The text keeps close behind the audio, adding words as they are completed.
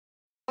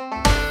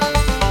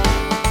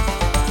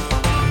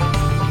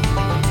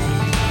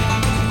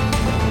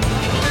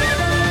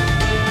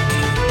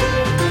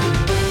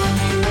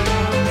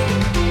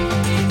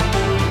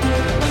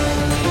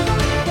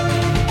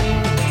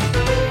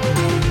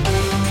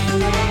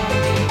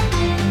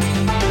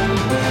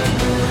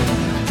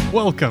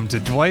Welcome to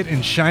Dwight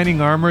in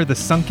Shining Armor, The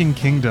Sunken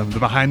Kingdom, the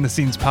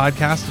behind-the-scenes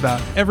podcast about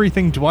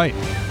everything Dwight.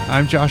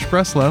 I'm Josh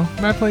Breslow,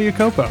 and I play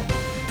Jacopo.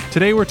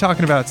 Today we're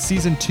talking about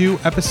Season 2,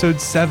 Episode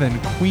 7,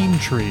 Queen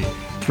Tree,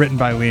 written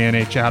by Leanne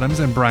H. Adams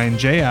and Brian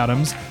J.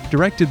 Adams,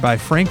 directed by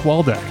Frank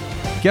Waldeck,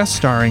 guest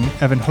starring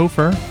Evan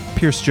Hofer,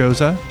 Pierce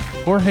Joza,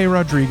 Jorge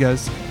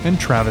Rodriguez,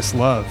 and Travis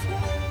Love.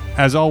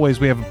 As always,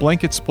 we have a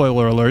blanket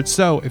spoiler alert,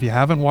 so if you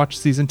haven't watched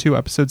Season 2,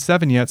 Episode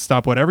 7 yet,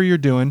 stop whatever you're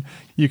doing.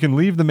 You can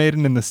leave the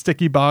maiden in the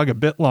sticky bog a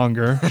bit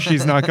longer.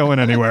 She's not going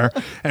anywhere.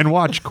 And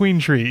watch Queen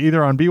Tree,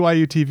 either on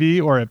BYU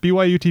TV or at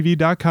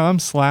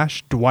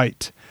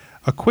byutv.com/Dwight.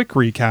 A quick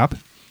recap.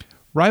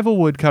 Rival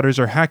woodcutters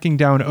are hacking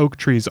down oak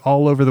trees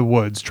all over the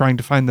woods, trying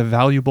to find the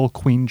valuable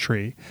queen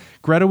tree.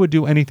 Greta would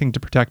do anything to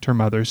protect her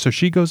mother, so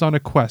she goes on a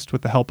quest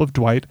with the help of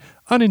Dwight,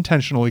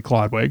 unintentionally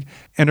Clodwig,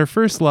 and her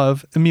first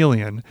love,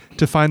 Emilian,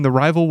 to find the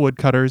rival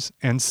woodcutters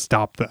and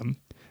stop them.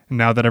 And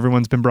now that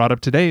everyone's been brought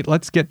up to date,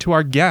 let's get to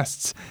our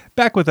guests.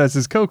 Back with us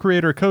is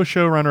co-creator,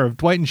 co-showrunner of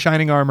Dwight in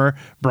Shining Armor,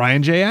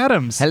 Brian J.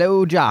 Adams.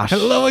 Hello, Josh.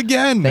 Hello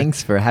again.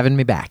 Thanks for having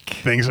me back.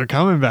 Thanks for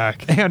coming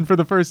back. And for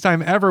the first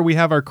time ever, we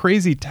have our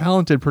crazy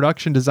talented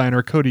production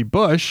designer, Cody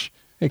Bush.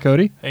 Hey,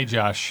 Cody. Hey,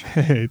 Josh.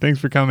 Hey, thanks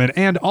for coming.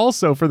 And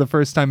also, for the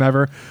first time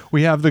ever,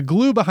 we have the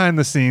glue behind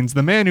the scenes,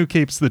 the man who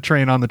keeps the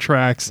train on the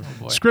tracks,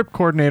 script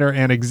coordinator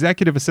and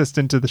executive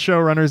assistant to the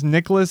showrunners,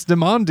 Nicholas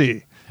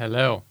Demondi.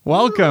 Hello.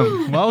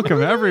 Welcome.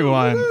 Welcome,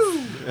 everyone.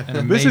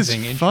 This is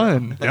intro.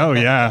 fun. Oh,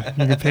 yeah.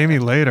 You can pay me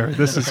later.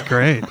 This is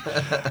great.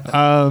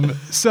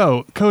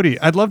 So, Cody,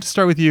 I'd love to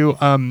start with you.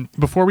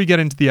 Before we get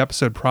into the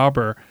episode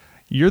proper,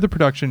 you're the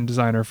production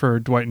designer for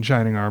Dwight in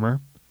Shining Armor.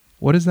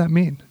 What does that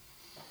mean?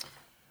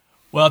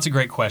 Well, it's a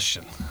great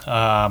question.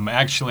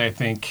 Actually, I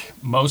think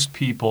most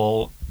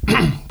people,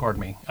 pardon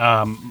me,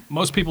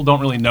 most people don't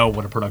really know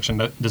what a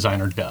production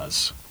designer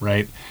does,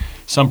 right?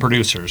 Some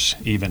producers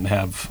even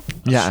have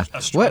a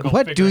struggle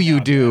What do you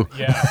do?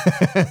 Yeah.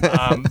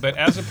 But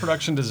as a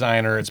production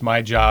designer, it's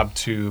my job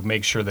to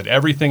make sure that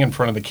everything in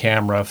front of the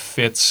camera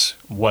fits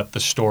what the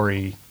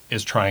story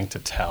is trying to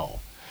tell.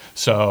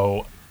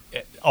 So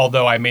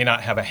although I may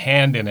not have a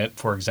hand in it,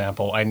 for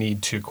example, I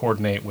need to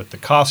coordinate with the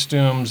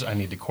costumes, I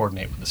need to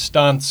coordinate with the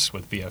stunts,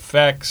 with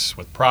VFX,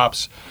 with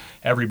props,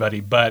 everybody.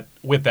 But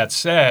with that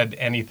said,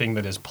 anything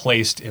that is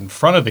placed in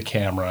front of the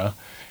camera,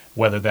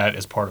 whether that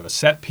is part of a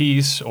set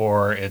piece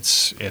or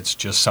it's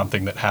just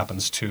something that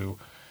happens to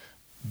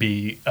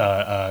be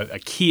a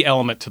key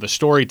element to the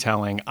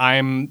storytelling,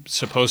 I'm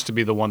supposed to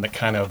be the one that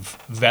kind of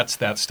vets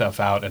that stuff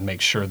out and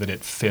makes sure that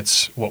it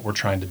fits what we're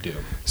trying to do.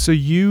 So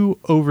you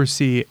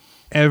oversee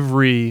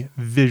every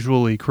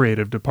visually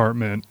creative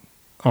department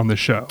on the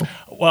show?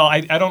 Well,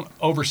 I don't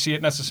oversee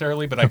it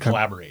necessarily, but I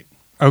collaborate.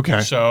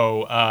 Okay.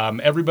 So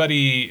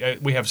everybody,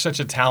 we have such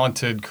a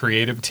talented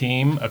creative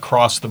team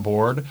across the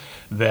board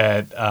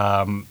that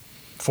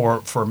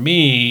for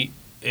me,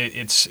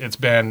 it's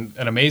been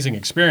an amazing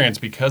experience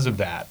because of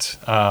that,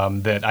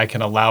 that I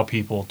can allow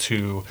people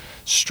to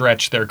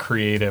stretch their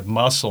creative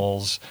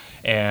muscles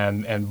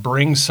and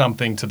bring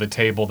something to the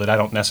table that I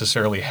don't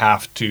necessarily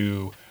have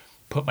to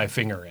put my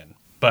finger in.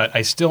 But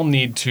I still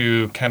need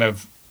to kind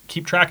of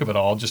keep track of it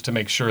all just to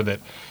make sure that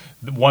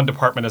one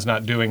department is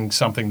not doing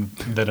something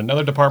that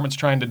another department's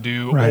trying to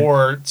do, right,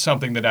 or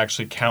something that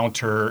actually is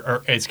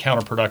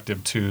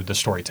counterproductive to the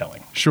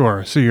storytelling.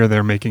 Sure. So you're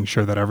there making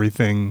sure that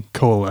everything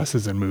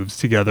coalesces and moves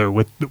together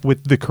with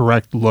the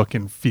correct look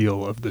and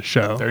feel of the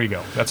show. There you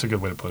go. That's a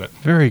good way to put it.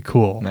 Very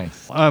cool.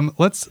 Nice.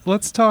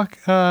 Let's talk,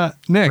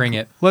 Nick. Bring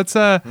it. Let's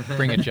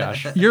Bring it,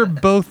 Josh. You're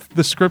both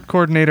the script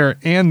coordinator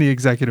and the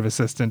executive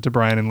assistant to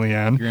Brian and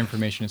Leanne. Your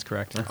information is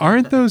correct.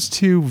 Aren't those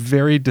two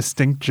very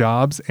distinct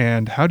jobs,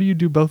 and how do you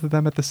do both of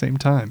them at the same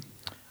time?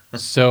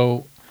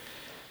 So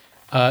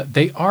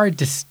they are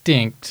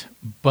distinct,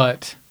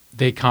 but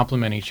they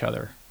complement each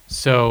other.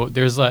 So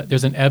there's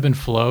an ebb and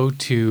flow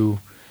to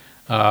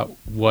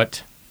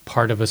what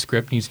part of a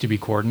script needs to be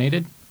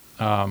coordinated.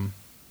 And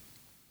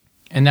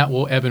that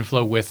will ebb and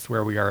flow with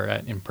where we are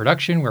at in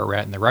production, where we're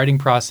at in the writing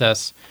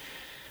process.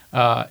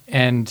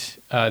 And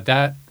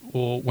that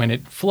will, when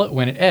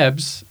it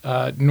ebbs,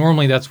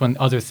 normally that's when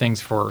other things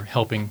for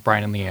helping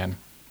Brian and Leanne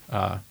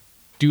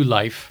do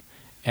life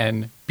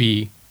and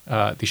be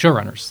the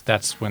showrunners.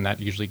 That's when that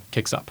usually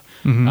kicks up.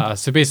 Mm-hmm.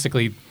 So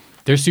basically,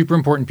 they're super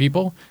important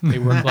people. They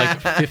work like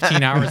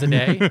 15 hours a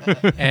day.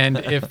 And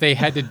if they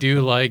had to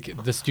do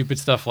like the stupid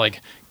stuff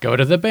like go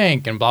to the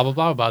bank and blah, blah,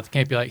 blah, blah, they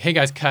can't be like, hey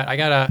guys, cut. I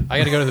gotta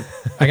go to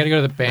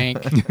the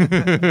bank.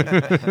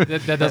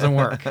 that doesn't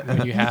work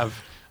when you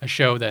have a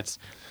show that's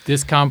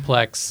this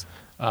complex,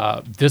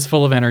 this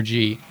full of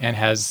energy, and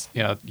has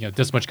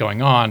this much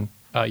going on.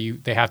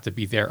 They have to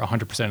be there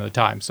 100% of the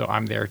time. So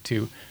I'm there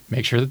to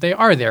make sure that they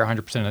are there 100%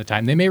 of the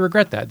time. They may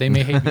regret that. They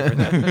may hate me for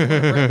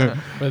that.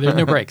 But there's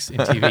no breaks in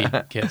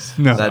TV, kids.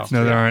 No,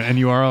 there aren't. And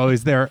you are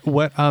always there.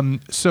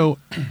 So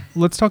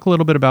let's talk a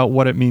little bit about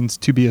what it means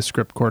to be a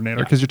script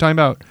coordinator, because you're talking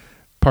about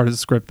part of the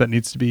script that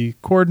needs to be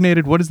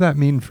coordinated. What does that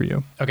mean for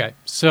you? Okay.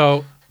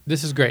 So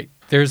this is great.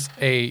 There's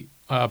a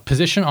a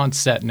position on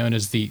set known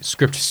as the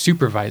script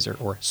supervisor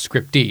or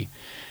scriptee.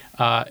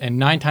 And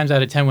 9 times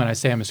out of 10, when I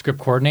say I'm a script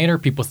coordinator,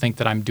 people think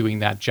that I'm doing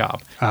that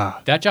job.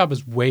 That job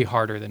is way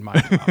harder than my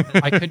job.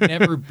 I could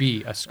never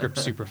be a script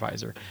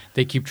supervisor.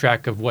 They keep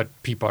track of what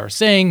people are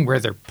saying, where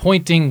they're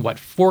pointing, what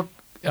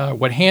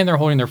hand they're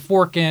holding their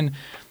fork in.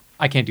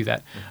 I can't do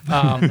that.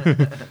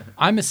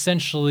 I'm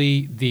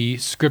essentially the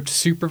script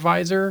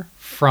supervisor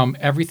from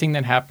everything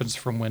that happens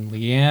from when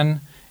Leanne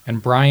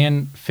and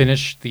Brian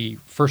finish the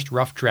first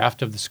rough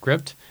draft of the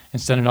script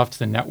and send it off to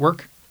the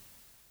network.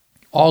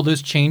 All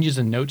those changes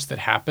and notes that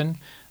happen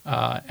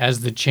as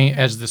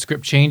the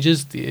script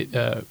changes,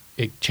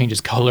 it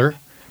changes color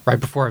right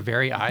before our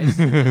very eyes.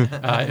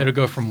 It'll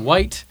go from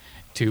white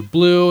to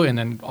blue, and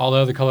then all the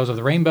other colors of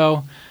the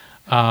rainbow.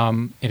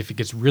 And if it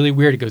gets really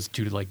weird, it goes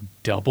to like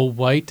double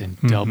white and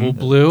double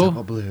blue.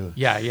 Double blue.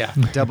 Yeah.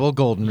 Double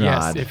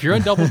goldenrod. Yes, if you're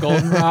in double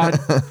goldenrod,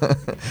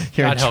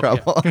 You're in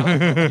trouble.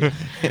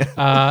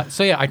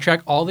 So yeah, I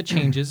track all the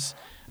changes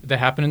that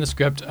happen in the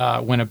script.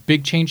 When a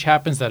big change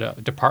happens that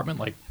a department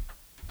like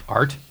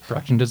art,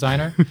 production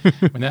designer,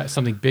 when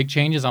something big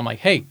changes, I'm like,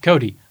 hey,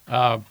 Cody,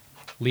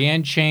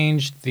 Leanne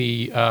changed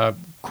the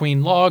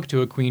queen log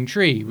to a queen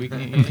tree.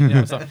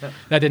 So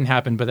that didn't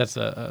happen, but that's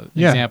an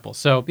example.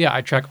 So yeah, I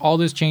track all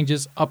those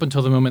changes up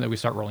until the moment that we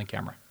start rolling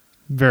camera.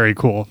 Very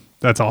cool.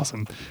 That's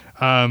awesome.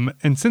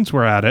 And since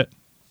we're at it,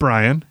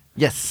 Brian,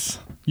 Yes.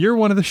 you're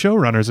one of the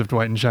showrunners of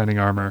Dwight in Shining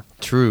Armor.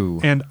 True.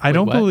 And I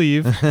don't what?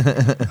 believe...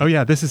 Oh,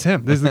 yeah, this is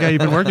him. This is the guy you've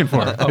been working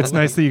for. It's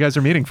nice that you guys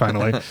are meeting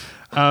finally.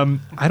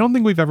 I don't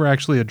think we've ever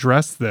actually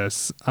addressed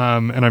this,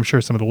 and I'm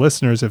sure some of the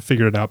listeners have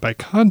figured it out by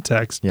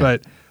context, Yeah.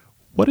 but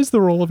what is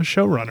the role of a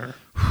showrunner?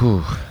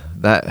 Whew,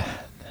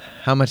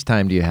 how much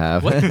time do you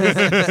have? What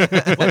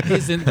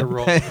isn't the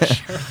role?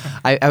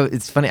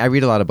 It's funny. I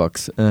read a lot of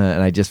books,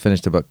 and I just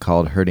finished a book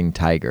called Herding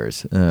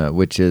Tigers,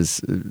 which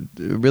is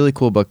a really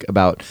cool book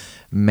about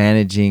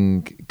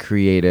managing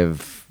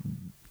creative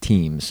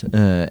teams.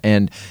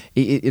 And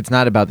it's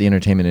not about the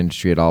entertainment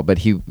industry at all, but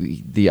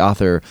the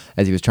author,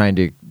 as he was trying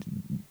to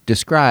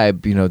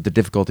describe, the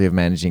difficulty of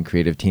managing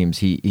creative teams,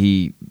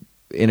 he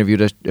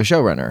interviewed a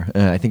showrunner.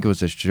 I think it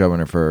was a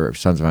showrunner for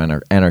Sons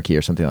of Anarchy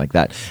or something like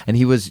that. And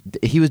he was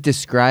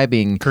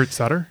describing Kurt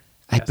Sutter?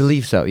 I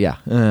believe so, yeah.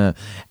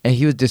 And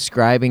he was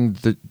describing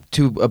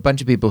to a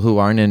bunch of people who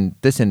aren't in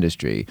this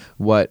industry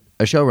what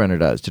a showrunner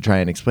does to try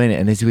and explain it.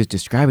 And as he was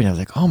describing it, I was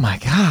like, oh my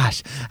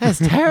gosh, that's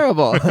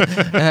terrible.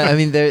 I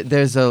mean,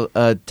 there's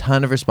a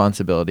ton of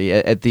responsibility.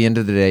 At the end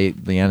of the day,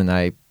 Leanne and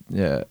I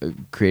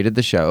created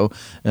the show.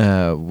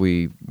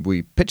 We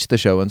pitched the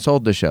show and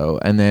sold the show,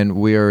 and then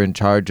we are in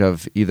charge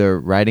of either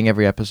writing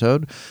every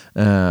episode,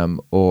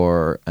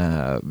 or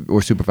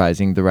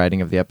supervising the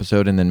writing of the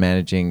episode, and then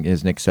managing.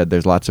 As Nick said,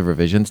 there's lots of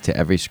revisions to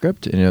every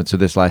script. So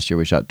this last year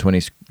we shot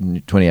 20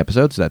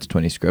 episodes. So that's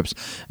 20 scripts,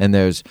 and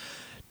there's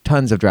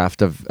tons of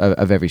draft of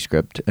every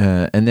script,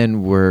 and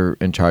then we're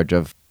in charge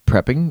of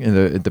prepping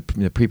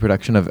the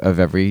pre-production of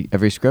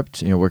every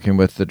script, working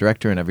with the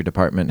director and every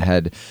department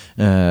head,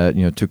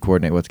 to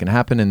coordinate what's going to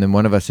happen. And then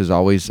one of us is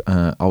always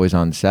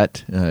on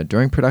set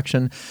during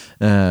production,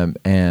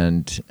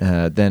 and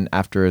then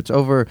after it's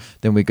over,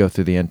 then we go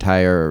through the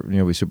entire,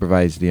 we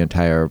supervise the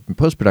entire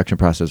post-production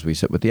process. We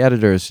sit with the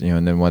editors,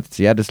 and then once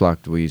the edit's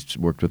locked, we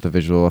worked with the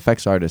visual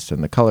effects artist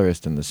and the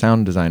colorist and the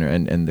sound designer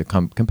and the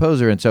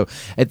composer. And so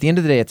at the end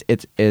of the day,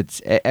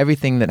 it's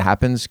everything that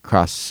happens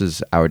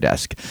crosses our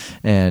desk,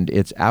 and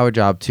it's our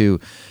job to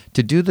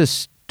do the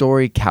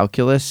story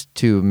calculus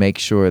to make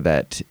sure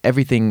that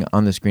everything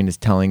on the screen is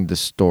telling the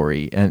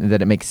story and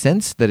that it makes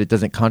sense, that it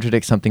doesn't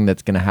contradict something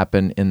that's going to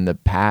happen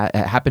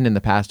happened in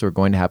the past or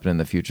going to happen in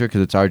the future,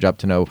 because it's our job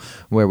to know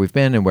where we've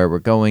been and where we're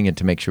going, and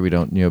to make sure we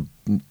don't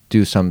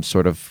do some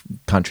sort of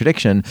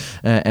contradiction,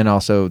 and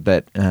also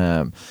that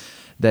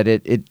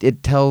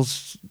it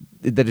tells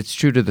that it's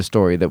true to the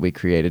story that we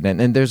created.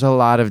 And there's a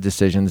lot of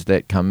decisions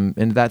that come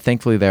into that.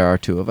 Thankfully, there are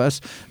 2 of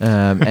us.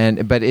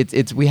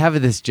 But we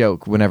have this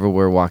joke whenever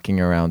we're walking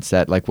around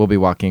set, like we'll be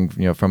walking,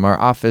 from our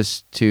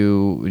office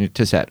to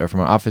set, or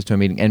from our office to a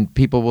meeting, and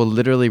people will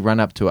literally run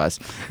up to us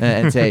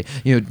and say,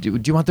 do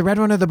you want the red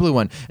one or the blue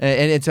one?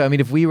 And so, I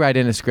mean, if we write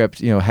in a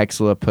script,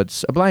 Hexla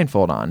puts a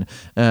blindfold on,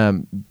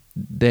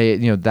 they,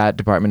 that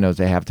department knows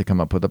they have to come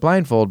up with a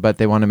blindfold, but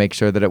they want to make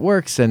sure that it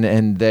works. And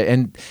their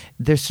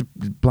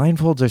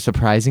blindfolds are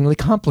surprisingly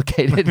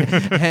complicated.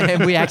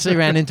 And we actually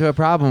ran into a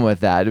problem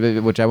with that,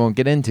 which I won't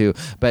get into.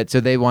 But so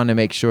they want to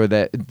make sure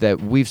that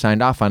we've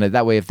signed off on it.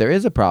 That way, if there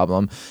is a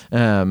problem,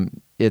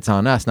 it's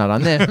on us, not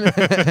on them.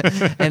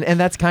 and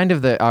that's kind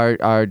of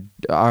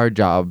our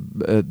job.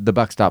 The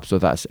buck stops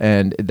with us,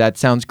 and that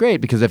sounds great,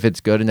 because if it's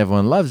good and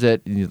everyone loves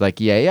it, you're like,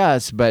 yay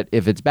us. But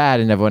if it's bad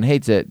and everyone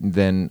hates it,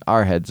 then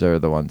our heads are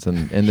the ones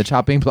in the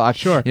chopping block.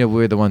 Sure,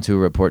 we're the ones who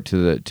report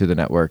to the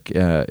network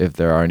if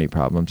there are any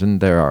problems,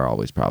 and there are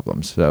always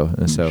problems. So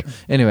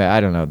anyway,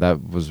 I don't know.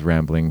 That was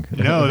rambling.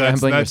 No,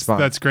 rambling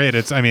that's great.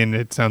 It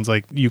sounds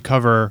like you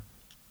cover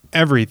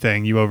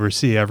everything. You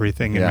oversee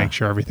everything and Yeah. make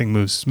sure everything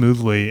moves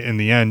smoothly in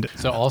the end.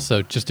 So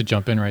also, just to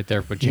jump in right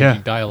there for changing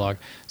Yeah. dialogue,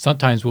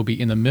 sometimes we'll be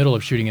in the middle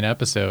of shooting an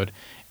episode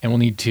and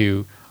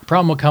a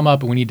problem will come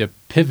up and we need to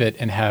pivot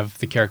and have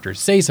the character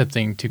say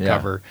something to Yeah.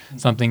 cover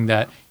something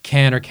that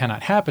can or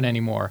cannot happen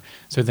anymore.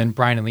 So then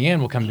Brian and Leanne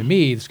will come to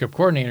me, the script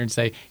coordinator, and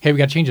say, hey, we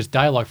got to change this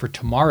dialogue for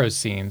tomorrow's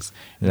scenes.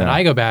 And then Yeah.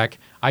 I go back,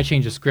 I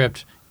change the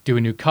script, do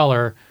a new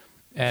color,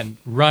 and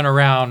run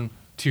around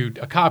to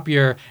a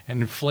copier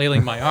and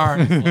flailing my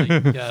arms like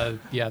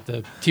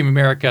the Team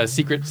America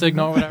secret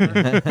signal or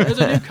whatever. There's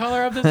a new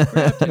color of this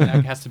script, and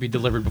that has to be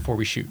delivered before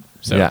we shoot.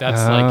 So Yeah.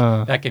 that's Ah.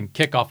 like that can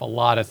kick off a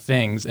lot of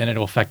things, and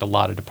it'll affect a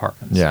lot of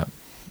departments. Yeah.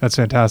 That's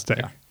fantastic.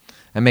 Yeah.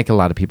 And make a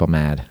lot of people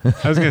mad.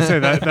 I was going to say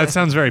that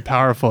sounds very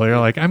powerful. You're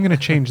like, I'm going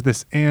to change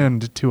this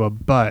and to a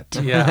but.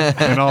 Yeah,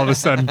 And all of a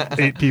sudden,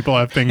 8 people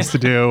have things to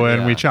do,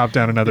 and we Yeah. chop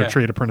down another Yeah.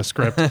 tree to print a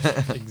script.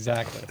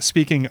 exactly.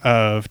 Speaking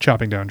of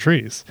chopping down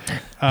trees,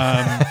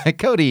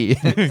 Cody.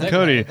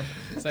 Cody,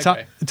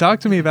 Segue. talk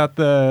to me about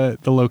the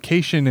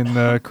location and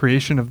the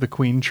creation of the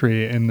queen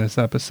tree in this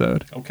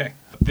episode. Okay.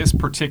 This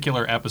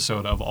particular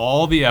episode, of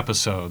all the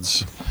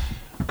episodes,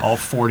 all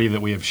 40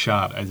 that we have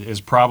shot,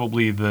 is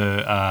probably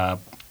the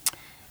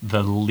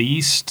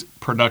least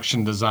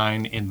production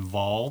design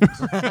involved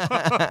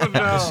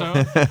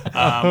episode.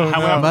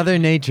 However, Mother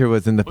Nature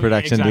was in the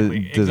production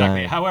Exactly.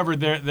 design. However,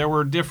 there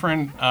were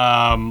different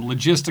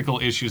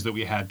logistical issues that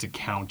we had to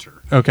counter.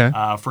 Okay.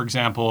 For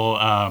example,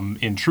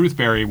 in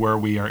Truthberry, where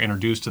we are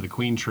introduced to the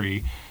Queen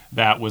Tree,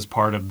 that was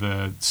part of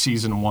the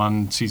season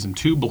 1, season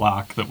 2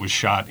 block that was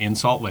shot in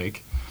Salt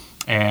Lake,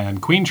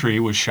 and Queen Tree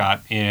was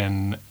shot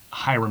in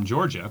Hiram,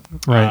 Georgia.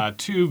 Right.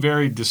 2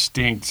 very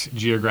distinct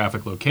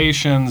geographic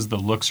locations. The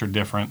looks are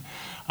different.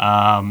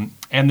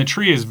 And the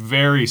tree is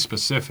very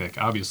specific,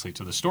 obviously,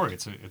 to the story.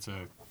 It's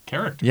a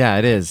character. Yeah,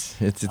 it is.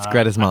 It's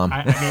Greta's mom.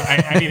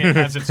 I mean, it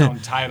has its own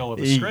title of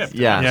a script.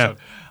 Yeah.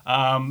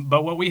 Yeah.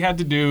 But what we had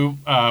to do,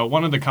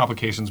 one of the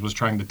complications was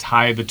trying to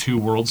tie the 2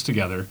 worlds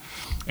together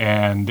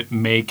and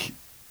make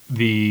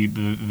the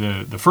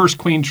first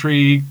Queen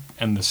Tree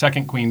and the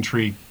second Queen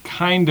Tree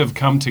kind of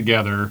come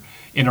together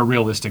in a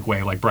realistic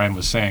way, like Brian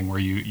was saying, where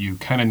you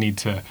kind of need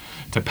to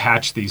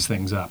patch these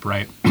things up,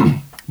 right?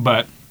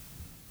 But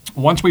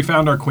once we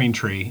found our Queen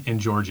Tree in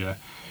Georgia,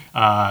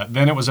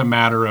 then it was a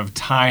matter of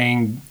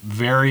tying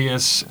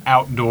various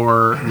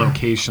outdoor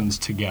locations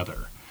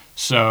together.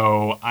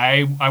 So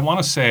I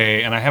want to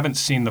say, and I haven't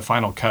seen the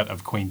final cut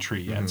of Queen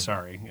Tree yet,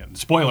 sorry,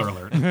 spoiler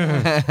alert.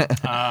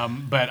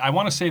 But I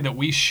want to say that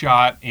we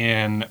shot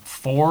in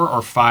 4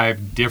 or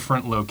 5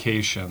 different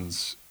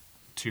locations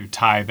to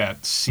tie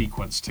that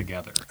sequence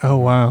together. Oh,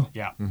 wow.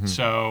 Yeah.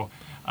 So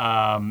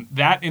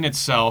that in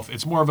itself,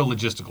 it's more of a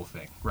logistical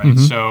thing, right?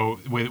 So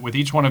with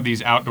each one of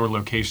these outdoor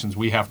locations,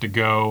 we have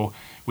to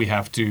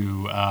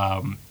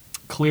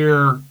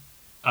clear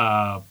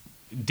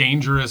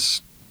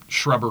dangerous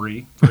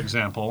shrubbery, for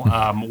example.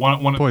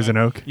 One of Poison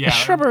the, oak. Yeah.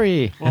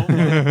 Shrubbery.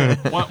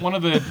 Well, one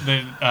of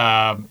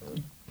the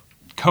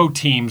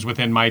co-teams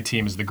within my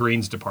team is the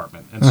greens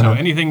department. And so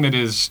anything that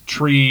is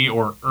tree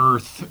or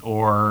earth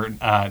or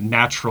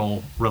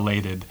natural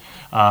related,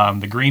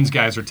 the greens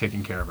guys are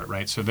taking care of it,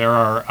 right? So there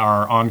are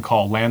our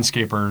on-call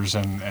landscapers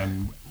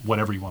and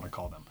whatever you want to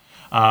call them.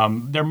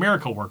 They're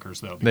miracle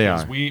workers, though, They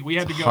because are. we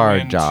had to go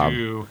Hard into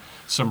job.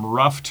 some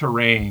rough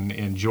terrain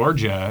in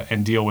Georgia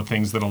and deal with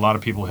things that a lot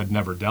of people had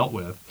never dealt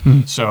with.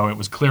 So it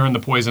was clearing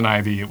the poison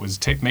ivy. It was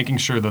making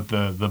sure that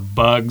the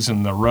bugs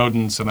and the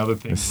rodents and other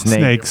things were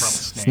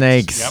Snakes. from the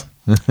Snakes.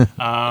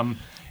 Yep.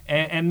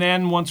 And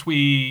then once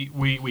we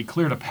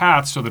cleared a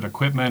path so that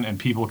equipment and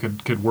people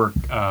could work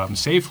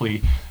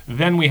safely,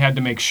 then we had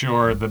to make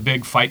sure the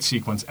big fight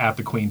sequence at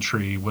the Queen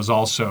Tree was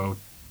also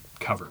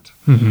covered.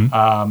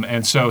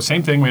 And so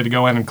same thing, we had to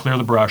go in and clear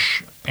the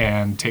brush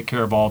and take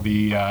care of all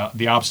the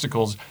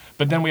obstacles,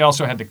 but then we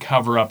also had to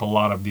cover up a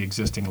lot of the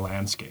existing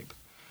landscape.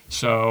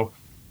 So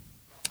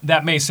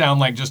that may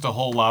sound like just a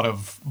whole lot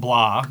of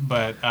blah,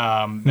 but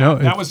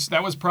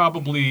that was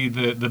probably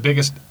the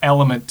biggest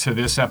element to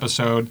this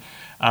episode.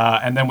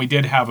 And then we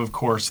did have, of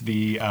course,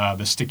 the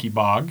sticky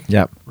bog.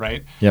 Yep.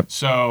 Right. Yep.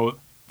 So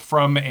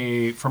from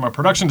a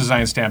production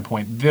design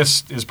standpoint,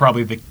 this is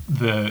probably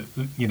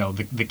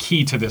the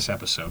key to this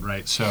episode,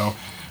 right? So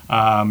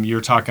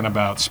you're talking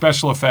about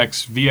special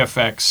effects,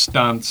 VFX,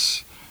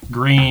 stunts,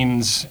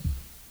 greens,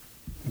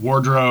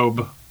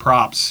 wardrobe,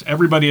 props.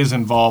 Everybody is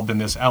involved in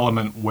this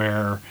element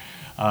where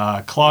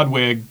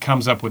Clodwig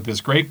comes up with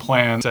this great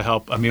plan to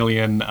help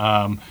Emilian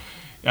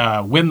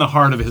win the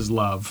heart of his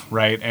love,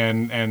 right?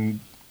 And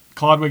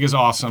Clodwig is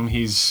awesome.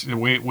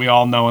 We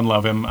all know and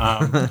love him.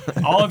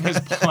 All of his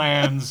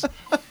plans,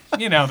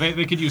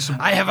 they could use some.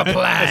 I have a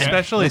plan.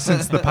 Especially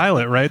since the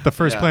pilot, right? The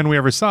first plan we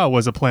ever saw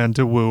was a plan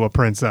to woo a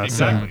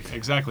princess.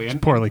 Exactly.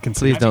 And Poorly Please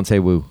conceived. don't say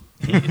woo.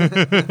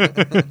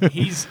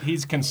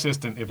 he's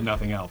consistent, if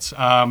nothing else.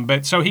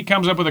 But so he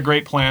comes up with a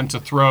great plan to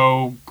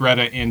throw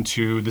Greta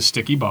into the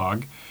sticky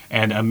bog,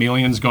 and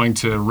Emilian's going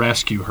to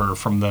rescue her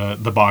from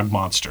the bog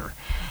monster.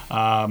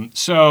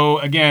 So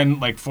again,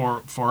 like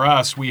for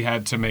us, we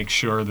had to make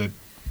sure that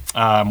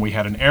we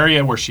had an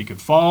area where she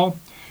could fall.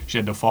 She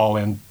had to fall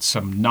in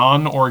some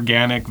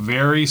non-organic,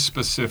 very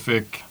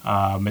specific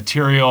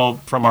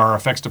material from our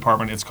effects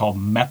department. It's called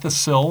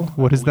Methicil.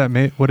 What is that?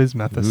 What is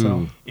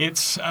Methicil?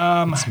 It's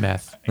It's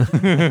meth. It's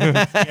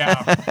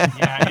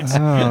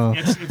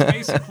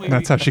basically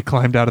That's how she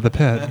climbed out of the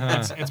pit.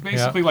 it's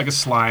basically like a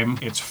slime.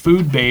 It's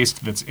food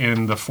based. That's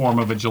in the form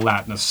of a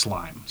gelatinous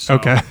slime. So,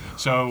 Okay.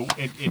 So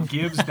it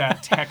gives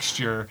that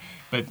texture.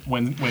 But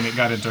when it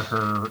got into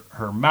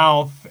her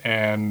mouth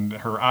and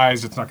her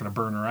eyes, it's not going to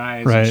burn her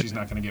eyes. Right. And she's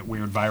not going to get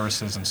weird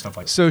viruses and stuff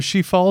like that. So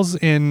she falls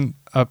in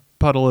a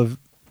puddle of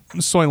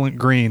Soylent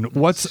Green.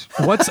 What's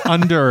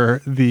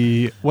under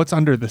the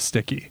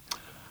sticky?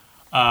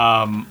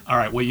 All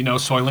right. Well,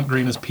 Soylent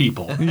Green is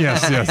people.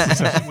 Yes. We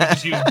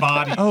just use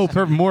bodies. Oh,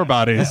 more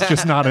bodies,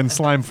 just not in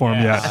slime form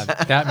Yes.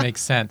 yet. That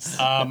makes sense.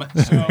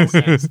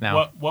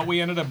 Now. What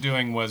we ended up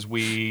doing was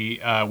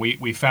we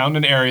found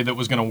an area that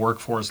was going to work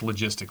for us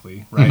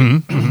logistically,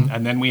 right?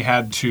 And then we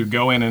had to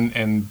go in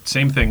and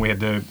same thing. We had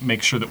to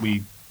make sure that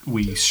we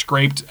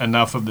scraped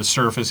enough of the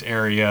surface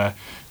area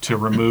to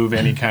remove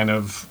any kind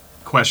of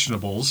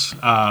questionables.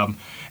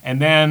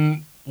 And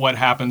then what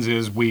happens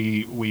is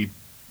we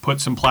put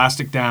some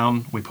plastic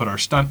down, we put our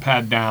stunt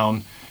pad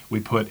down, we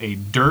put a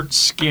dirt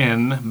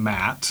skin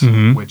mat,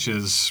 which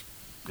is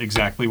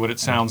exactly what it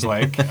sounds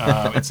like.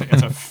 It's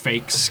a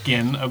fake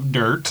skin of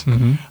dirt.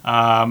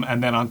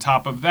 And then on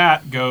top of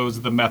that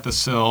goes the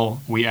Methicil.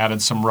 We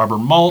added some rubber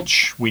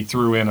mulch. We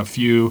threw in a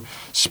few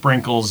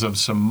sprinkles of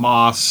some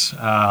moss.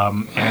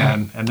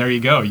 And there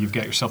you go. You've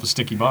got yourself a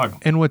sticky bog.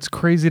 And what's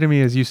crazy to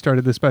me is you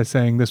started this by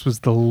saying this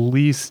was the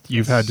least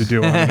you've had to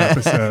do on an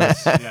episode.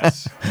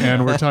 Yes.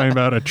 And we're talking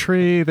about a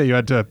tree that you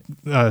had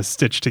to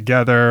stitch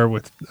together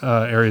with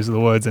areas of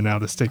the woods, and now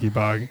the sticky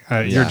bog.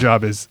 Your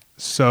job is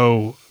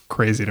so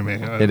crazy to me.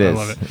 It I is.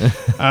 love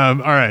it. All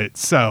right.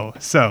 So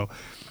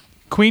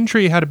Queen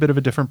Tree had a bit of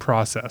a different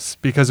process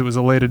because it was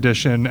a late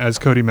addition, as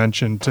Cody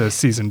mentioned, to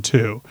season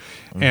 2.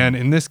 And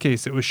in this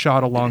case, it was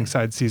shot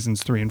alongside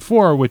seasons 3 and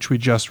 4, which we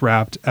just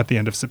wrapped at the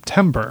end of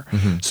September.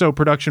 So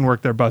production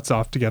worked their butts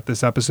off to get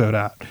this episode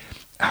out.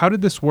 How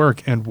did this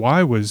work, and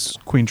why was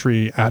Queen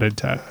Tree added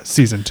to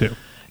season 2?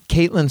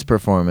 Caitlin's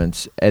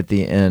performance at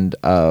the end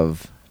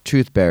of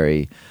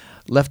Truthberry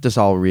left us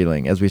all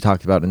reeling, as we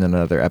talked about in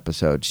another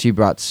episode. She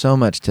brought so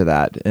much to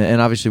that,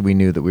 and obviously we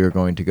knew that we were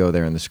going to go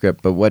there in the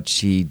script, but what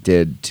she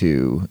did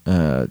to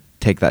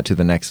take that to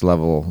the next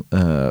level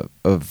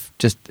of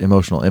just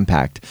emotional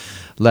impact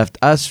left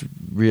us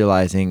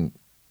realizing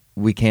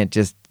we can't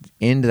just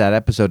end that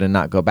episode and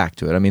not go back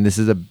to it. I mean, this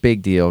is a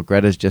big deal.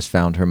 Greta's just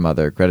found her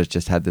mother. Greta's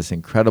just had this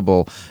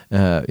incredible,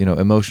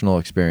 emotional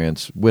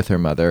experience with her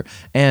mother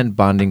and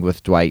bonding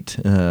with Dwight,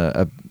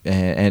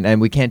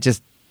 and we can't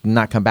just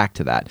not come back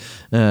to that.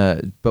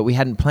 But we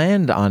hadn't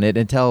planned on it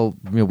until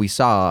we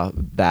saw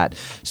that.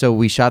 So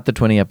we shot the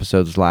 20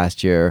 episodes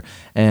last year,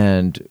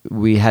 and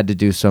we had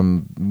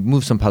to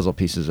move some puzzle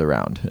pieces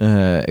around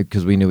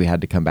because we knew we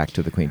had to come back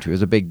to the Queen Tree. It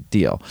was a big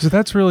deal. So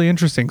that's really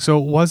interesting. So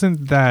it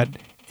wasn't that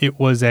it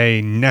was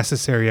a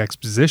necessary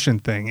exposition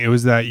thing. It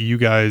was that you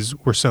guys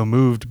were so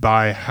moved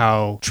by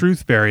how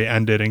Truthberry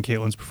ended in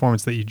Caitlin's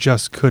performance that you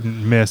just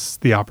couldn't miss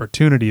the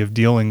opportunity of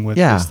dealing with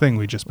this thing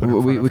we just put in front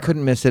of We her.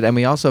 couldn't miss it, and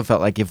we also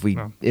felt like if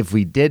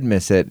we did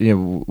miss it,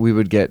 we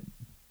would get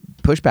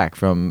pushback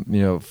from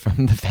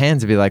the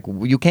fans to be like,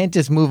 you can't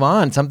just move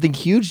on, something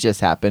huge just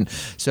happened.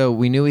 So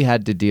we knew we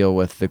had to deal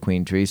with the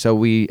Queen Tree, so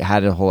we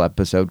had a whole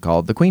episode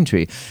called The Queen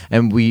Tree,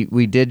 and we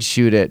did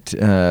shoot it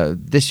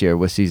this year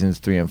with seasons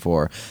 3 and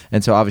 4.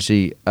 And so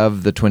obviously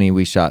of the 20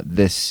 we shot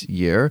this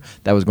year,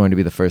 that was going to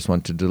be the first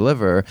one to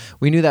deliver.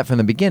 We knew that from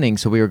the beginning,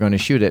 so we were going to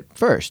shoot it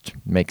first.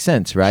 Makes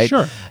sense, right?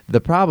 Sure.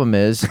 The problem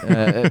is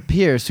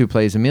Pierce, who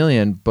plays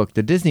Emilian, booked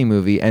the Disney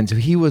movie, and so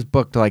he was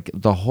booked like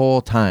the whole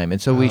time. And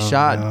so we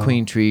shot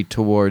Queen Tree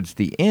towards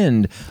the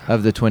end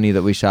of the 20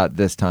 that we shot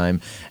this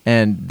time,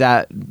 and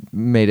that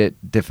made it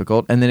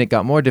difficult. And then it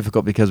got more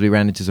difficult because we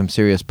ran into some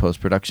serious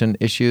post-production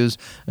issues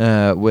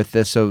with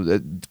this. So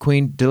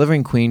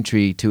delivering Queen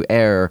Tree to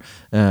air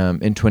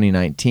in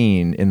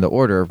 2019 in the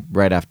order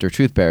right after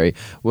Truthberry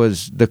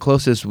was the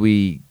closest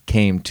we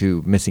came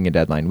to missing a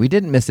deadline. We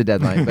didn't miss a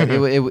deadline, but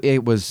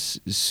it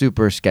was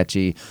super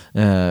sketchy,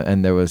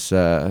 and there was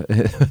a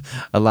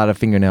lot of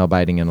fingernail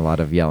biting and a lot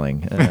of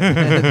yelling.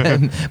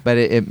 But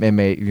it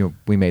made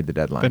we made the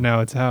deadline. But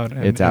now it's out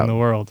It's in out. the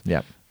world.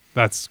 Yeah.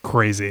 That's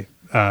crazy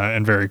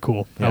and very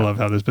cool. I Yeah. love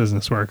how this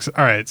business works.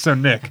 All right, so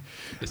Nick,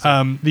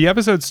 the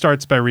episode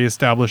starts by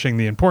reestablishing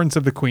the importance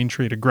of the Queen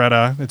Tree to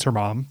Greta, it's her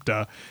mom,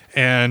 duh,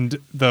 and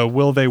the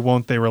will they,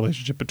 won't they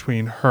relationship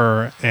between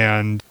her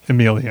and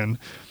Emilian.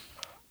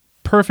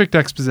 Perfect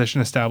exposition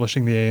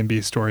establishing the A and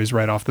B stories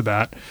right off the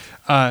bat.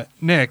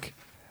 Nick,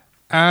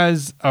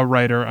 as a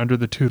writer under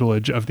the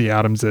tutelage of the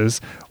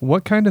Adamses,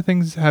 what kind of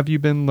things have you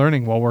been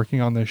learning while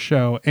working on this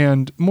show?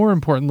 And more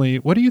importantly,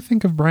 what do you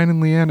think of Brian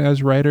and Leanne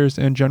as writers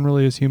and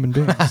generally as human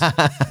beings?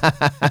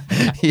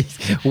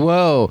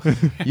 Whoa,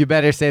 you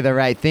better say the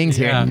right things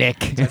Yeah. here,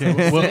 Nick.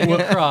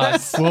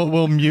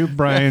 We'll mute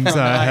Brian's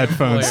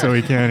headphones so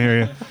he can't hear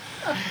you.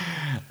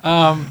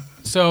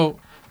 So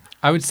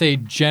I would say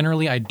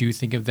generally I do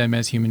think of them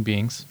as human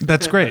beings.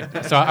 That's great.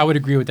 So I would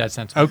agree with that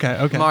sentiment.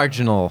 Okay.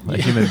 Marginal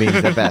human beings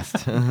at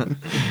best.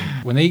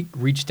 When they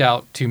reached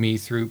out to me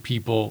through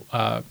people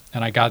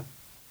and I got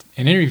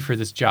an interview for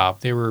this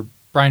job,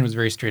 Brian was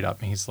very straight up.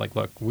 And he's like,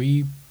 look,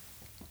 you're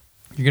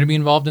going to be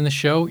involved in the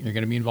show. You're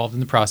going to be involved in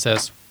the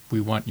process.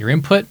 We want your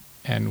input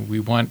and we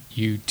want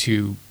you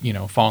to,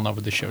 fall in love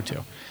with the show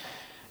too.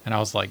 And I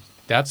was like,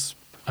 that's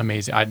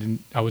amazing.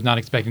 I was not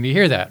expecting to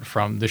hear that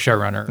from the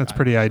showrunner. That's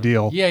pretty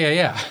ideal.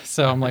 Yeah.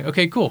 So I'm like,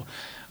 okay, cool.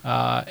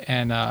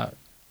 And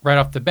right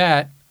off the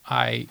bat,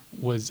 I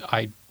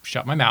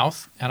shut my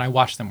mouth and I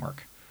watched them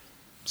work.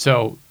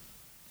 So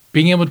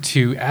being able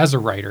to, as a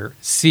writer,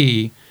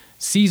 see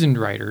seasoned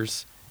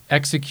writers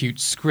execute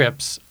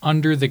scripts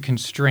under the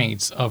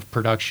constraints of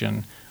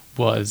production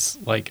was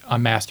like a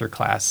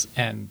masterclass,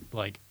 and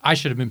like I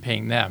should have been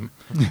paying them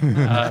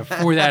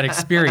for that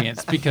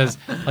experience, because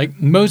like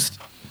most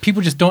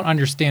people just don't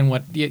understand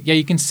what. Yeah,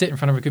 you can sit in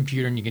front of a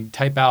computer and you can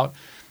type out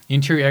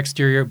interior,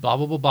 exterior, blah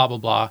blah blah blah blah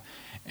blah,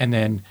 and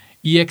then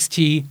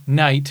EXT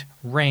night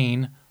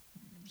rain.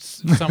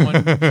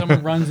 Someone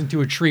runs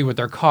into a tree with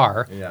their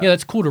car. Yeah,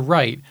 that's cool to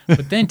write,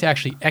 but then to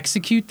actually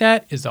execute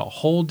that is a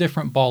whole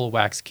different ball of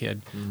wax,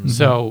 kid. Mm-hmm.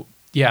 So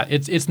yeah,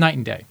 it's night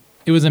and day.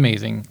 It was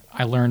amazing.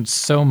 I learned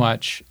so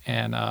much,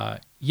 and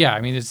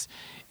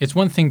it's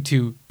one thing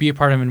to be a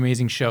part of an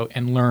amazing show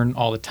and learn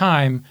all the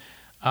time,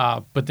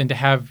 but then to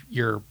have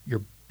your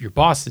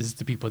bosses,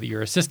 the people that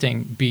you're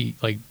assisting, be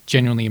like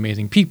genuinely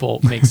amazing people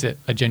makes it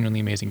a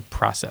genuinely amazing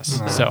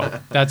process. So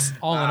that's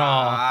all in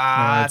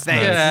all. Thanks,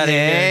 Get out of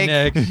here,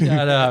 Nick.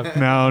 Shut up.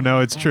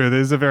 No, it's true.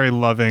 This is a very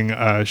loving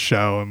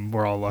show, and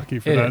we're all lucky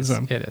for that.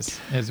 So. It is.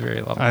 It's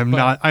very lovely.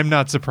 I'm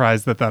not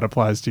surprised that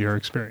applies to your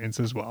experience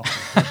as well.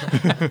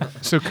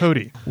 So,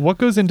 Cody, what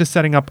goes into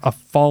setting up a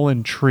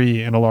fallen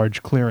tree in a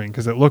large clearing?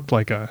 Because it looked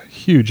like a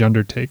huge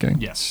undertaking.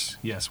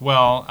 Yes.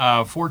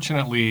 Well,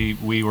 fortunately,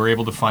 we were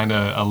able to find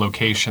a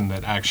location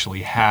that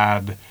actually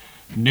had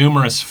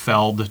numerous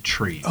felled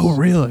trees. Oh,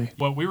 really?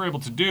 What we were able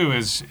to do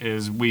is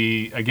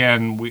we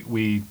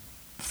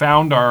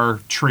found our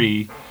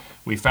tree,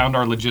 we found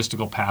our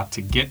logistical path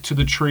to get to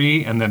the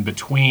tree, and then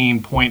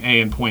between point A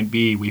and point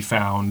B, we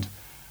found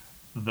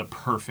the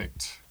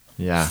perfect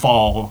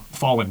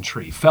fallen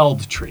tree,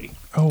 felled tree.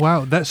 Oh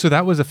wow!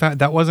 That was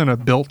that wasn't a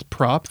built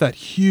prop. That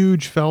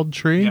huge felled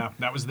tree. Yeah,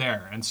 that was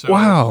there, and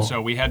so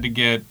So we had to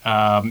get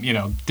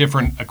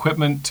different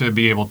equipment to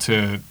be able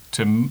to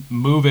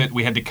move it.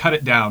 We had to cut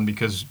it down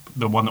because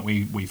the one that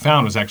we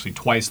found was actually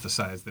twice the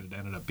size that it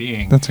ended up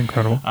being. That's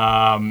incredible.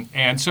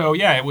 And so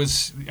it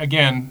was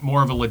again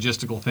more of a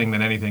logistical thing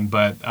than anything.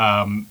 But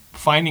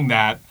finding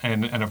that,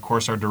 and of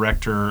course our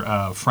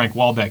director Frank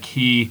Waldeck,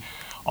 he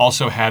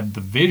also had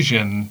the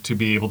vision to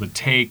be able to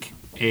take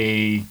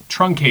a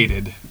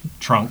truncated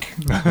trunk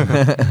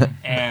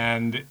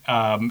and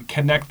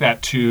connect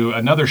that to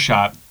another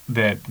shot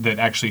that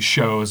actually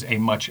shows a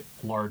much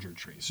larger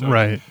tree. So,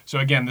 right. So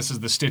again, this is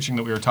the stitching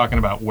that we were talking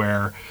about,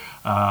 where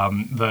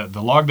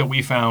the log that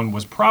we found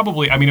was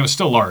probably, it was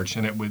still large,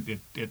 and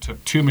it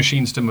took two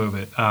machines to move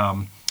it.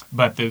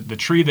 But the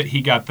tree that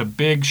he got the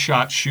big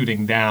shot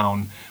shooting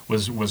down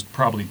was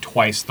probably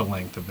twice the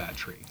length of that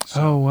tree.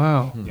 So, oh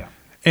wow. Yeah.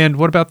 And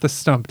what about the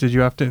stump? Did you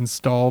have to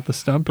install the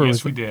stump? Or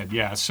yes, we did.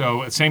 Yeah.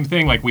 So same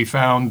thing. Like we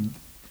found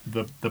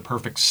the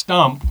perfect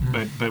stump,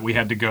 but we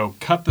had to go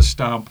cut the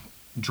stump,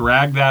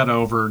 drag that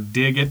over,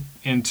 dig it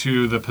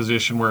into the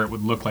position where it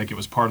would look like it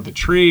was part of the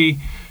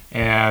tree,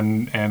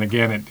 and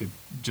again, it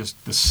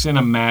just the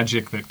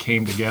cinemagic that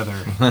came together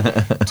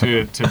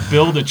to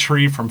build a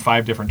tree from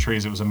 5 different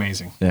trees. It was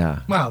amazing. Yeah.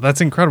 Wow,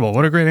 that's incredible.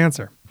 What a great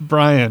answer.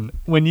 Brian,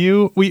 when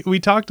we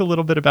talked a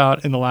little bit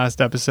about in the last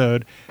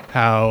episode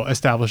how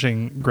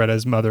establishing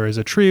Greta's mother as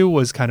a tree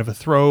was kind of a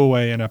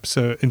throwaway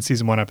in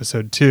season 1,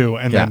 episode 2,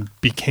 and then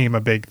became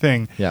a big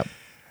thing. Yep.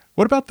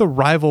 What about the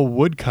rival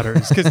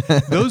woodcutters? Because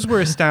those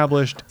were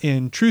established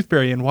in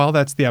Truthberry, and while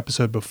that's the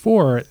episode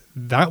before,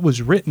 that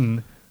was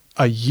written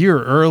a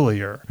year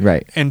earlier.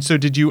 Right. And so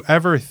did you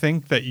ever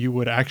think that you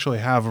would actually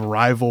have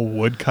rival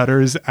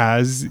woodcutters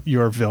as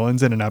your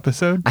villains in an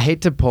episode? I hate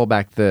to pull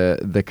back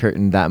the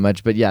curtain that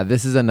much, but yeah,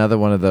 this is another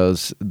one of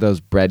those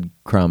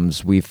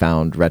breadcrumbs we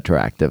found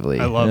retroactively.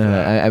 I love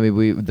that.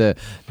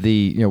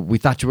 We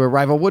thought you were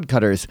rival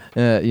woodcutters.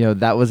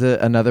 That was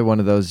another one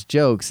of those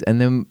jokes,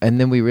 and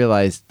then we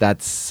realized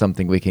that's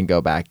something we can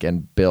go back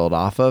and build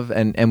off of,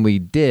 and we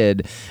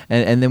did,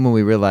 and then when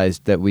we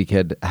realized that we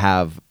could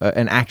have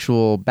an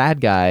actual bad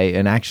bad guy,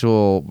 an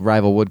actual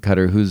rival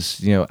woodcutter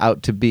who's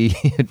out to be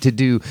to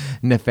do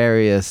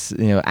nefarious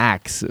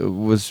acts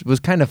was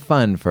kind of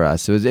fun for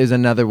us. It was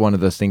another one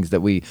of those things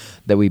that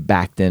we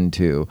backed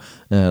into.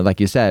 Like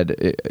you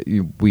said,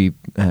 we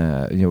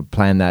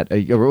planned that,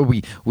 or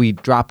we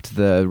dropped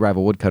the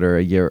rival woodcutter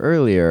a year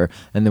earlier,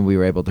 and then we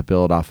were able to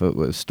build off of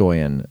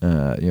Stoyan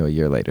a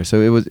year later.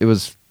 So it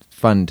was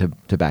fun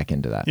to back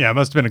into that. Yeah, it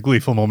must have been a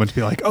gleeful moment to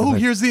be like, oh,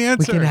 here's the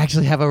answer. We can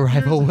actually have a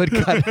rival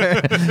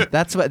woodcutter.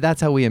 That's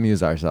how we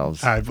amuse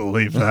ourselves. I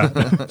believe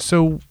that.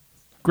 So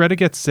Greta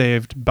gets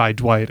saved by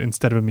Dwight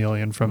instead of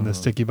Emelian from the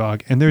sticky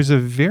bog, and there's a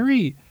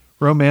very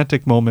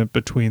romantic moment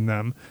between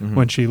them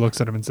when she looks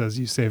at him and says,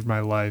 "You saved my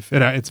life."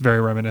 It's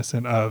very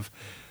reminiscent of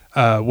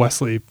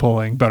Wesley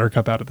pulling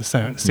Buttercup out of the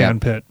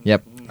sand pit.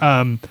 Yep.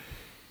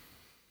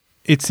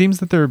 It seems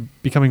that they're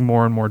becoming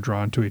more and more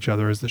drawn to each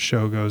other as the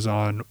show goes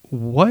on.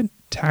 What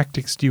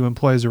tactics do you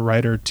employ as a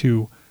writer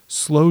to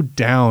slow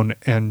down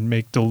and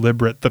make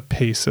deliberate the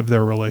pace of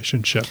their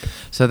relationship?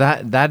 So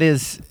that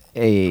is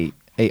a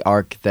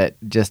arc that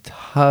just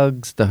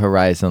hugs the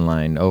horizon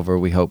line over,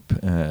 we hope,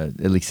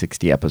 at least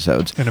 60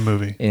 episodes. In a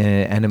movie.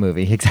 And a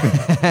movie,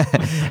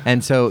 exactly.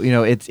 And so,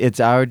 it's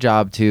our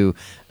job to,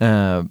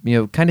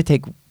 kind of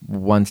take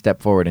one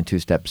step forward and two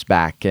steps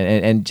back,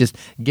 and just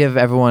give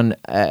everyone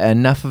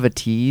enough of a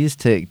tease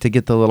to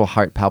get the little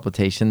heart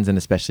palpitations, and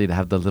especially to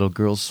have the little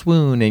girl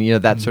swoon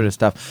and that sort of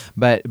stuff,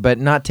 but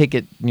not take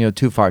it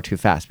too far too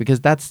fast, because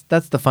that's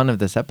the fun of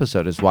this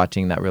episode, is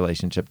watching that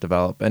relationship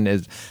develop. And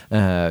as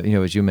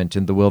you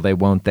mentioned, the will they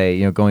won't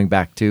they, going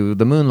back to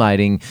the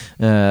moonlighting,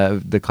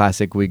 the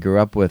classic we grew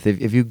up with.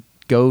 If you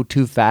go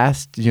too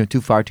fast,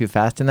 too far too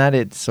fast in that,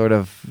 it sort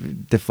of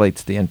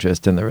deflates the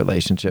interest in the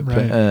relationship.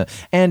 Right.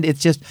 And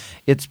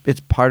it's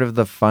part of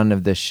the fun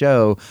of this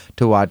show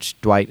to watch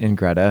Dwight and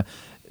Greta,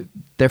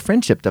 their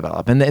friendship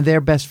develop, and they're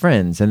best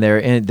friends, and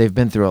they've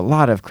been through a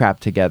lot of crap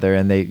together,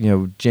 and they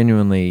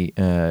genuinely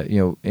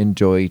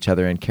enjoy each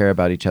other and care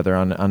about each other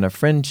on a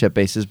friendship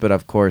basis. But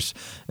of course,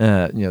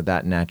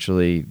 that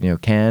naturally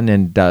can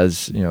and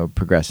does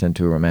progress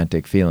into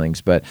romantic feelings.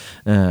 But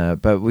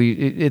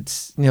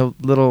it's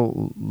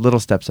little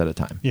steps at a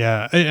time.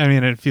 Yeah, I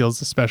mean, it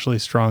feels especially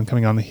strong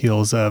coming on the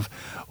heels of,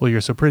 well, you're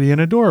so pretty and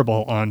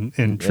adorable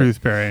in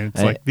Truthberry. And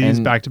it's like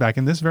these back to back,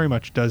 and this very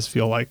much does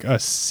feel like a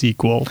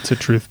sequel to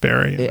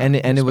Truthberry. And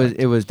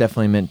it was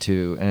definitely meant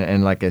to,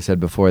 and like I said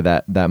before,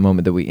 that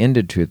moment that we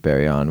ended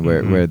Truthberry on,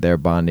 where they're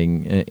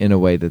bonding in a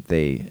way that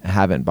they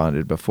haven't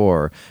bonded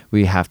before,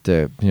 we have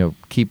to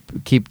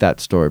keep that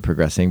story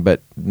progressing,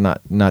 but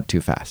not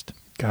too fast.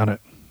 Got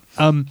it.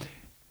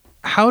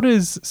 How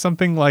does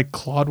something like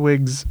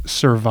Clodwig's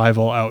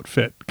survival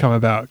outfit come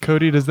about?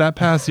 Cody, does that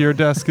pass your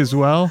desk as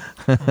well?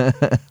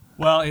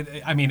 Well,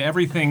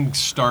 everything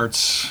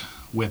starts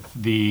with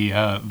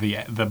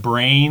the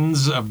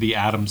brains of the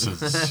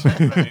Adamses.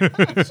 Right?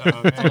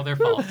 So It's all their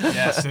fault.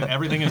 Yes,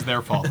 everything is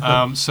their fault.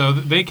 So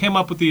they came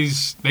up with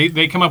these.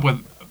 They come up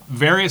with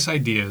various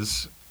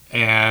ideas,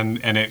 and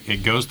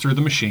it goes through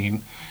the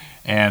machine.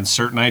 And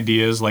certain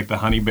ideas, like the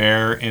honey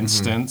bear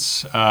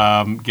instance,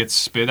 get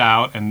spit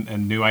out,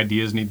 and new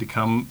ideas need to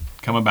come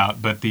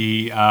about. But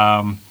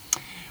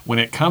when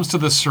it comes to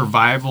the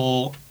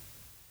survival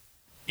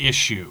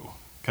issue,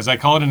 because I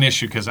call it an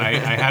issue, because I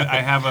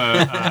have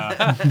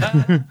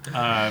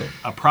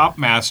a prop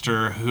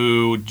master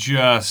who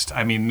just,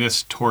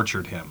 this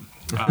tortured him.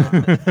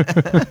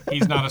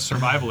 He's not a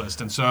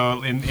survivalist, and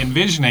so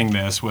envisioning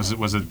this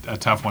was a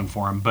tough one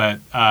for him.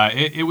 But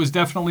it was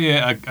definitely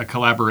a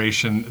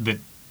collaboration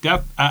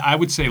that I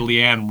would say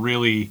Leanne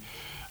really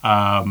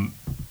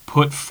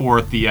put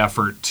forth the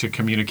effort to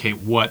communicate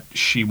what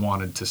she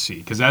wanted to see.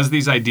 Because as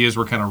these ideas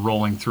were kind of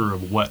rolling through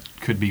of what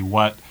could be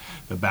what,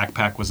 the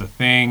backpack was a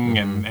thing,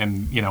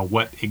 and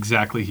what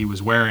exactly he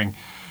was wearing,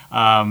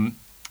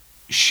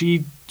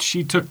 she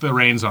took the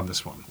reins on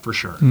this one for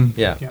sure.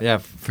 Yeah,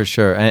 for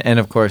sure. And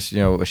of course,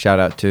 a shout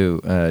out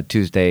to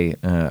Tuesday,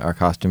 our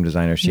costume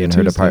designer. She and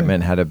her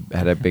department had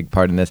a big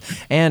part in this,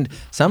 and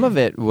some of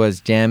it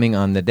was jamming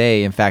on the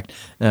day. In fact,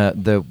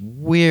 the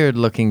weird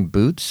looking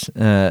boots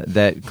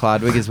that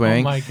Clodwig is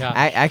wearing. Oh my gosh.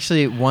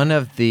 Actually, one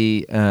of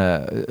the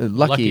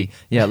Lucky,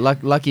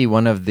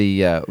 one of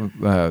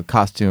the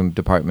costume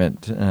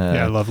department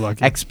I love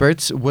Lucky.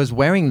 experts was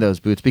wearing those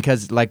boots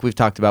because, like we've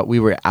talked about, we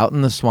were out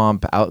in the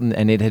swamp,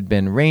 and it had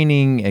been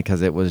raining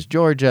because it was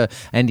Georgia,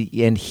 and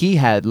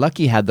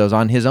Lucky had those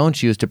on his own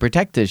shoes to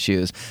protect his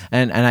shoes,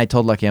 and I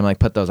told Lucky, I'm like,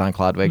 put those on,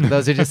 Clodwig.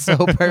 Those are just so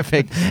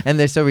perfect, and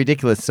they're so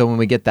ridiculous. So when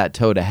we get that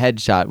toe to head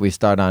shot, we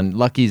start on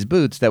Lucky's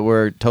boots that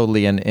were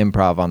totally an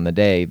improv on the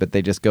day, but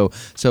they just go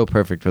so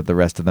perfect with the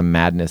rest of the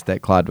madness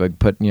that Clodwig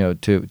put,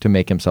 to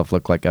make himself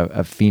look like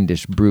a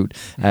fiendish brute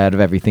out of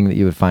everything that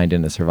you would find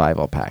in a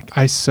survival pack.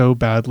 I so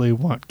badly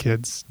want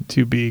kids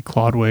to be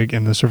Clodwig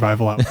in the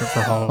survival outfit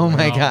for Halloween. Oh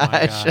my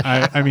gosh.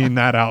 I mean,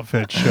 that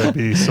outfit should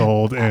be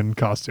sold in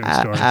costume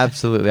stores.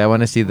 Absolutely. I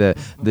want to see the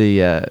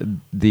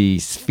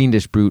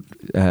Fiendish Brute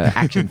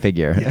action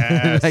figure.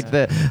 Yes. Like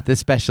the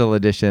special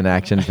edition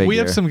action figure. We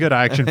have some good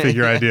action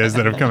figure ideas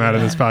that have come out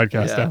of this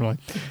podcast, definitely.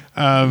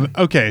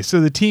 Okay, so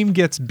the team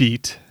gets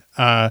beat,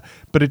 but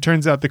it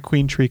turns out the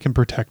Queen Tree can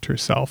protect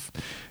herself.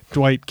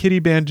 Dwight kitty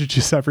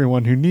bandages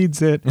everyone who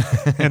needs it,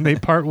 and they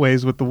part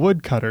ways with the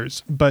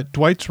woodcutters. But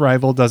Dwight's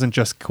rival doesn't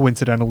just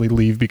coincidentally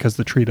leave because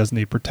the tree doesn't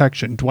need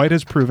protection. Dwight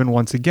has proven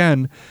once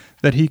again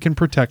that he can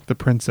protect the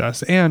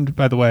princess. And,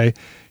 by the way,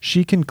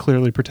 she can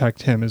clearly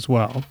protect him as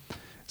well.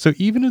 So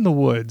even in the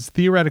woods,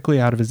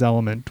 theoretically out of his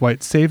element,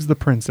 Dwight saves the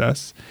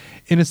princess.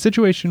 In a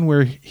situation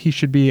where he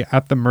should be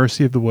at the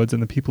mercy of the woods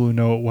and the people who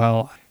know it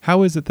well,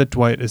 how is it that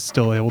Dwight is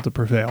still able to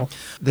prevail?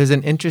 There's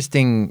an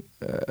interesting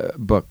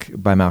book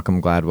by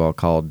Malcolm Gladwell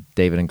called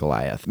David and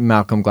Goliath.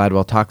 Malcolm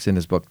Gladwell talks in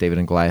his book, David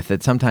and Goliath,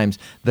 that sometimes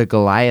the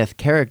Goliath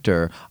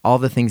character, all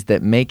the things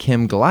that make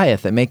him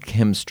Goliath, that make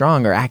him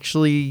strong, are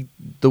actually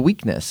the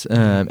weakness.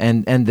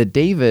 And the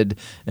David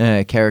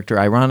character,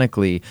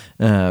 ironically,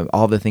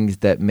 all the things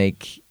that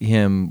make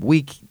him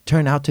weak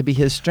turn out to be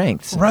his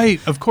strengths. Right,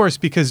 of course,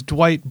 because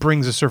Dwight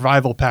brings a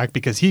survival pack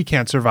because he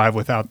can't survive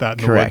without that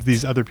in the woods.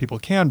 These other people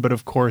can, but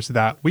of course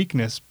that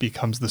weakness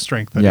becomes the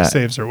strength that he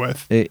saves her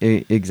with.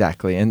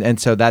 Exactly. And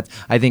so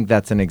I think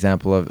that's an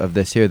example of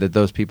this here, that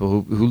those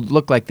people who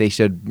look like they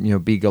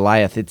should be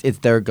Goliath, it's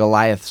their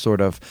Goliath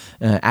sort of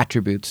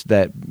attributes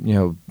that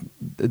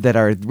that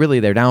are really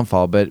their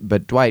downfall.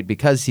 But Dwight,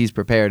 because he's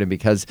prepared and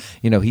because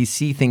he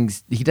sees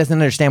things, he doesn't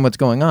understand what's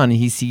going on,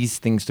 he sees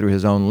things through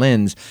his own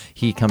lens,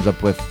 he comes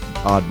up with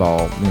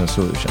oddball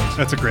solutions.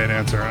 That's a great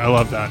answer. I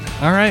love that.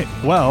 All right.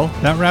 Well,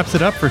 that wraps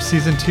it up for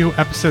season 2,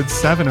 episode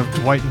 7 of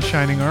Dwight in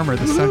Shining Armor,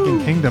 The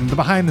Sunken Kingdom, the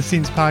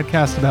behind-the-scenes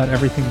podcast about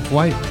everything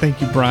Dwight.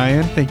 Thank you,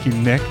 Brian. Thank you,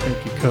 Nick.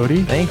 Thank you,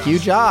 Cody. Thank you,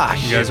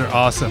 Josh. You guys are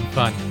awesome.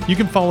 Fun. You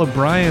can follow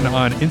Brian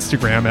on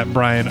Instagram at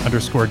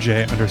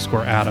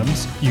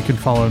Brian_J_Adams. You can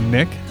follow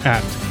Nick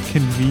at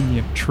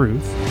Convenient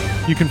Truth.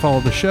 You can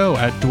follow the show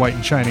at Dwight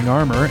in Shining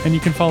Armor, and you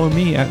can follow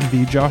me at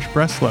The Josh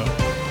Breslow.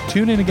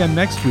 Tune in again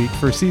next week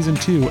for Season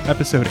 2,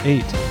 Episode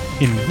 8,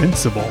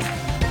 Invincible.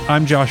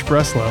 I'm Josh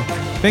Breslow.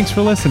 Thanks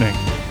for listening.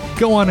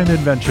 Go on an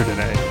adventure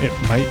today. It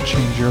might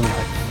change your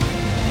life.